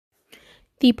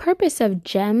The purpose of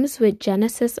Gems with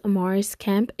Genesis Amaris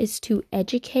Kemp is to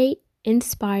educate,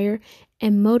 inspire,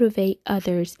 and motivate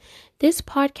others. This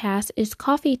podcast is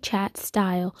coffee chat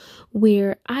style,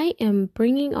 where I am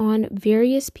bringing on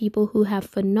various people who have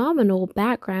phenomenal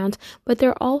backgrounds, but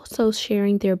they're also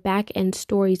sharing their back end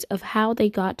stories of how they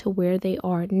got to where they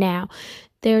are now.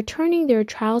 They're turning their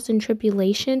trials and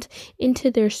tribulations into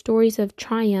their stories of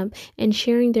triumph and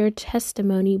sharing their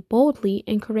testimony boldly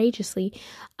and courageously.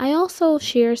 I also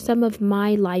share some of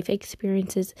my life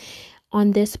experiences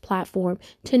on this platform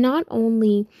to not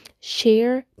only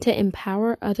share to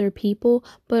empower other people,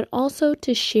 but also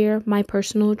to share my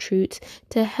personal truths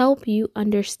to help you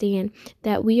understand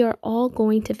that we are all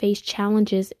going to face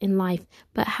challenges in life,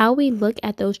 but how we look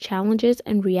at those challenges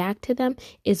and react to them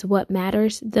is what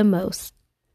matters the most.